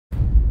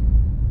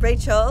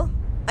Rachel,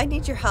 I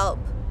need your help.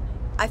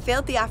 I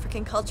failed the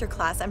African culture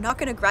class. I'm not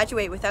going to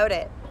graduate without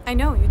it. I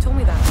know, you told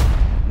me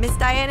that. Miss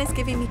Diane is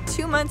giving me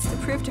 2 months to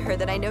prove to her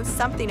that I know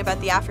something about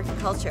the African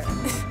culture.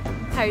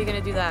 How are you going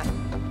to do that?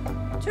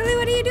 Julie,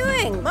 what are you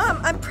doing?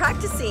 Mom, I'm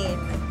practicing.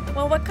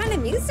 Well, what kind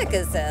of music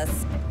is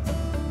this?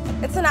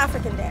 It's an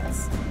African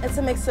dance. It's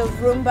a mix of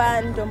Rumba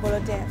and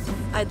Ndombolo dance.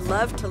 I'd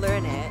love to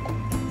learn it.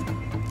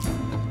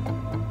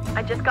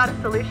 I just got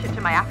a solution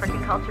to my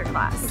African culture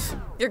class.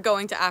 You're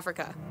going to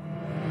Africa.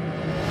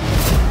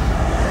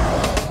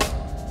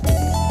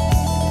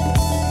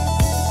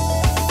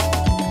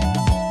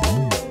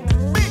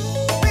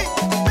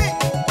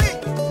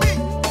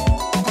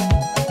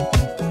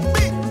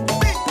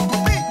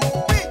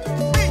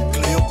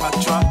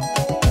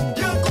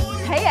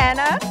 Hey,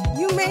 Anna.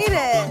 You made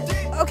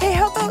it. Okay,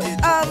 how about,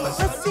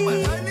 let's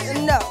see.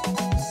 No,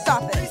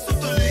 stop it.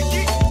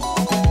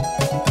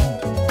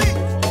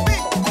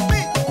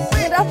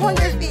 Get up on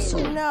your feet.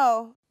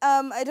 No,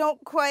 I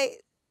don't quite.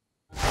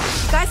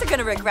 You guys are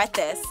gonna regret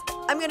this.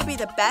 I'm gonna be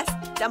the best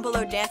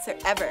Ndombolo dancer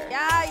ever.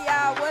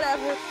 Yeah,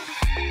 whatever.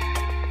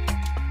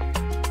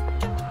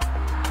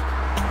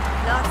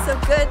 Not so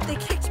good, they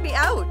kicked me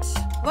out.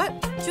 What?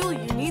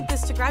 Julie, you need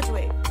this to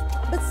graduate.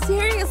 But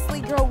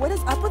seriously, girl, what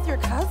is up with your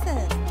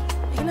cousin?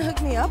 You gonna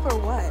hook me up or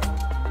what?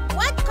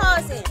 What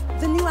cousin?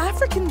 The new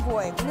African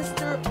boy,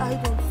 Mr. I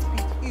don't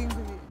speak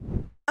English.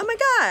 Oh my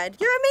God,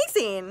 you're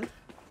amazing.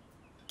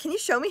 Can you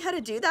show me how to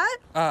do that?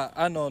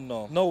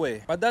 No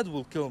way. My dad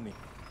will kill me.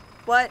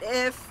 What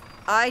if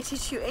I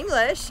teach you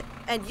English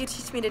and you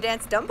teach me to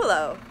dance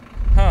Ndombolo?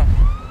 Huh.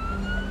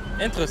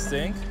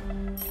 Interesting.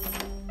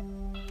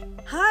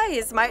 Hi,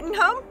 is Martin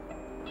home?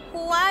 Who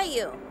are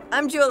you?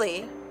 I'm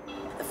Julie.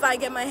 If I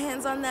get my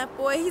hands on that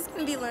boy, he's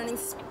gonna be learning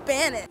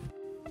Spanish.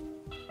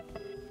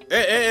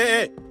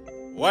 Hey!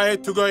 Where are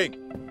you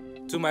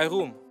going? To my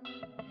room.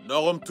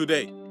 No room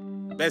today.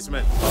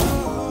 Basement.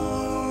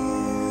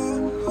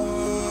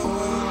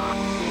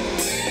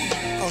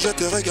 Quand je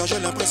te regarde, j'ai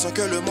l'impression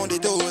que le monde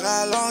est au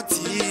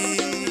ralenti.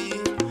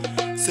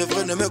 C'est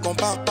vrai, ne me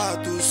compare pas à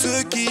tous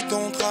ceux qui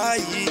t'ont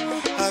trahi.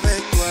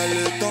 Avec toi,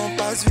 le temps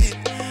passe vite.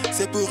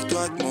 C'est pour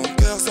toi que mon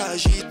cœur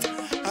s'agite.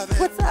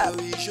 What's up?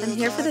 I'm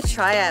here for the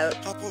tryout.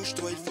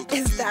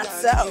 Is that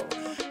so?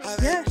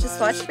 Yeah, just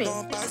watch me.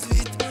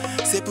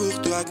 C'est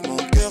pour toi que mon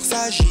cœur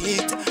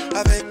s'agite.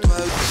 Avec toi.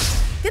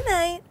 Good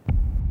night.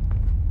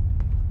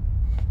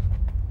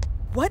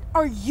 What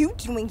are you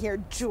doing here,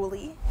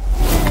 Julie?